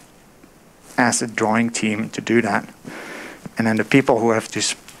asset drawing team to do that. And then the people who have to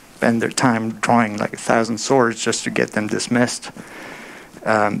spend their time drawing like 1,000 swords just to get them dismissed,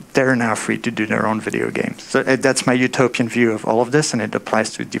 they're now free to do their own video games. So that's my utopian view of all of this, and it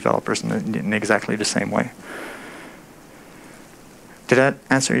applies to developers in exactly the same way. Did that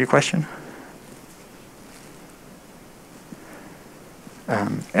answer your question?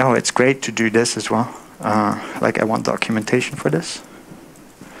 Oh, it's great to do this as well. Like I want documentation for this.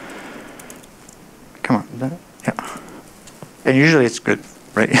 Come on, yeah. And usually it's good,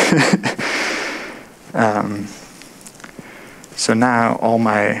 right? So now all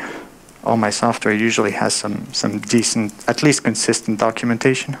my software usually has some decent, at least consistent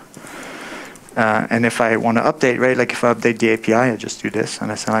documentation. And if I want to update, right, like if I update the API, I just do this,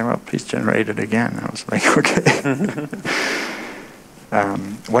 and I say, like, well, please generate it again. And I was like, okay.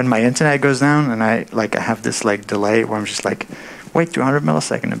 When my internet goes down, and I have this like delay where I'm just like, wait 200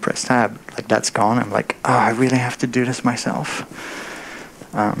 milliseconds and press tab, like that's gone. I'm like, oh, I really have to do this myself.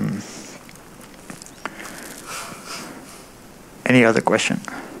 Any other question?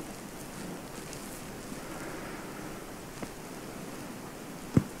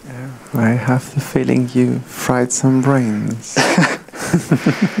 I have the feeling you fried some brains.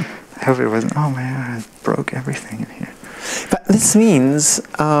 I hope it wasn't. Oh man, I broke everything in here. But this means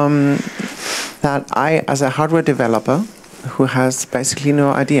that I, as a hardware developer who has basically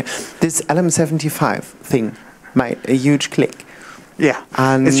no idea, this LM75 thing made a huge click. Yeah,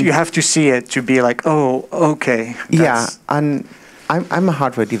 and you have to see it to be like, oh, okay. Yeah, and I'm a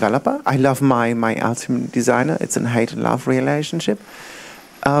hardware developer. I love my Ultimate Designer. It's a hate and love relationship.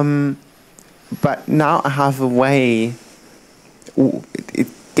 But now I have a way. It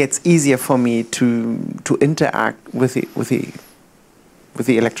gets easier for me to interact with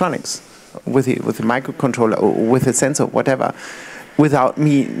the electronics, with the microcontroller or with the sensor, whatever, without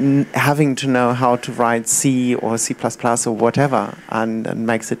me having to know how to write C or C++ or whatever, and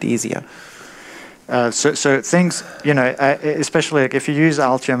makes it easier. So things, you know, especially like if you use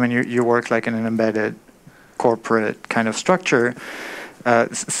Altium and you work like in an embedded corporate kind of structure,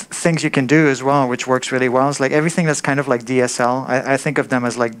 things you can do as well, which works really well, is like everything that's kind of like DSL. I think of them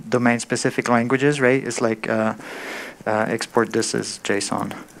as like domain-specific languages, right? It's like export this as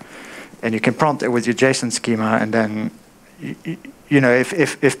JSON, and you can prompt it with your JSON schema, and then you know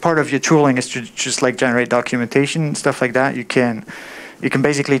if part of your tooling is to just like generate documentation stuff like that, you can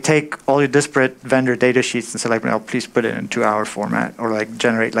basically take all your disparate vendor data sheets and say like, well, please put it in 2-hour format, or like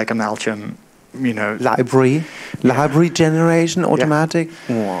generate like an Altium, you know, library generation automatic.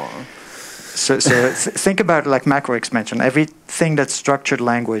 Yeah. So think about like macro expansion. Everything that's structured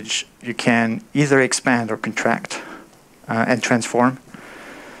language, you can either expand or contract and transform.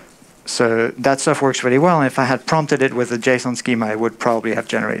 So that stuff works really well. And if I had prompted it with a JSON schema, I would probably have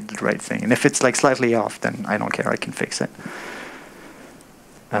generated the right thing. And if it's like slightly off, then I don't care. I can fix it.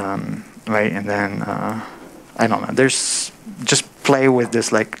 Right, and then I don't know. There's just play with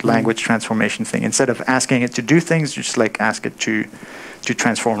this like language transformation thing. Instead of asking it to do things, you just like ask it to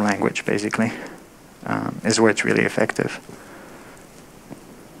transform language. Basically, is where it's really effective.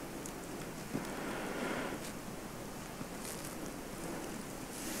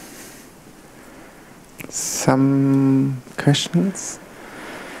 Some questions?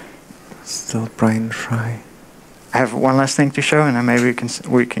 Still brain fry. I have one last thing to show, and then maybe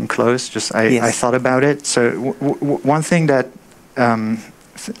we can close. Just I thought about it. So one thing that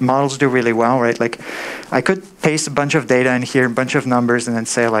models do really well, right? Like I could paste a bunch of data in here, a bunch of numbers, and then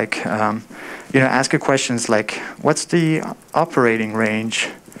say like, you know, ask a questions like, what's the operating range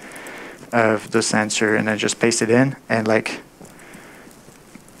of the sensor, and then just paste it in, and like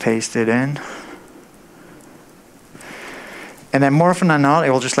paste it in. And then more often than not, it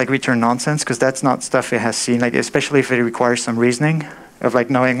will just like return nonsense, because that's not stuff it has seen. Like especially if it requires some reasoning of like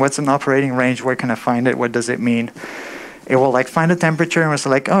knowing what's an operating range, where can I find it, what does it mean. It will like find a temperature and it's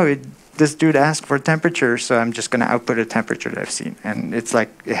like, oh, this dude asked for a temperature, so I'm just going to output a temperature that I've seen. And it's like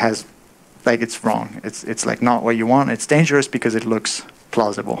it has, like it's wrong. It's like not what you want. It's dangerous because it looks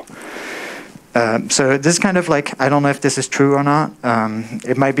plausible. So this kind of like, I don't know if this is true or not.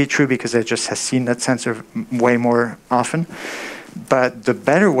 It might be true because it just has seen that sensor way more often. But the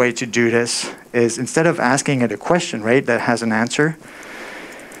better way to do this is, instead of asking it a question, right, that has an answer,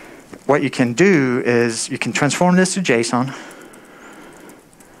 what you can do is you can transform this to JSON.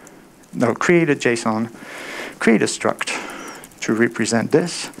 No, create a JSON, create a struct to represent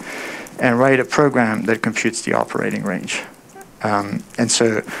this, and write a program that computes the operating range. And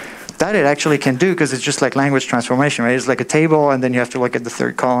so that it actually can do, because it's just like language transformation, right? It's like a table, and then you have to look at the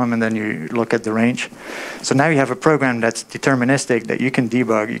third column, and then you look at the range. So now you have a program that's deterministic, that you can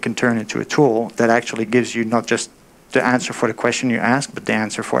debug, you can turn into a tool that actually gives you not just the answer for the question you ask, but the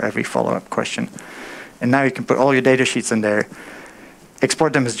answer for every follow-up question. And now you can put all your data sheets in there,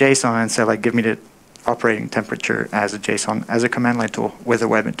 export them as JSON, and say like, give me the operating temperature as a JSON, as a command line tool with a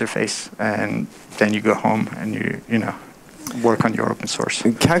web interface. And then you go home and you know, work on your open source.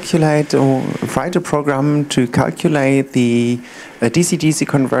 Calculate or write a program to calculate the DC-DC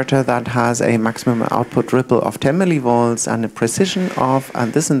converter that has a maximum output ripple of 10 millivolts and a precision of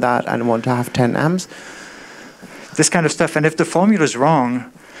and this and that, and want to have 10 amps. This kind of stuff. And if the formula is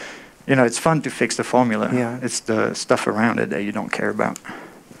wrong, you know, it's fun to fix the formula. Yeah. It's the stuff around it that you don't care about.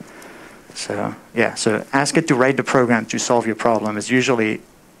 So, yeah, so ask it to write the program to solve your problem is usually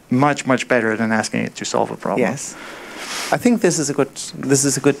much, much better than asking it to solve a problem. Yes. I think this is a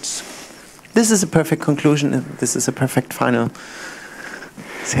perfect conclusion. This is a perfect final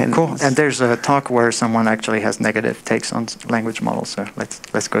sentence. Cool. And there's a talk where someone actually has negative takes on language models. So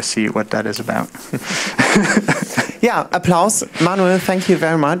let's go see what that is about. Yeah, applause. Manuel, thank you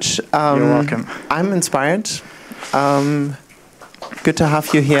very much. You're welcome. I'm inspired. Good to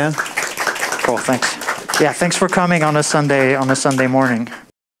have you here. Cool, thanks. Yeah, thanks for coming on a Sunday morning.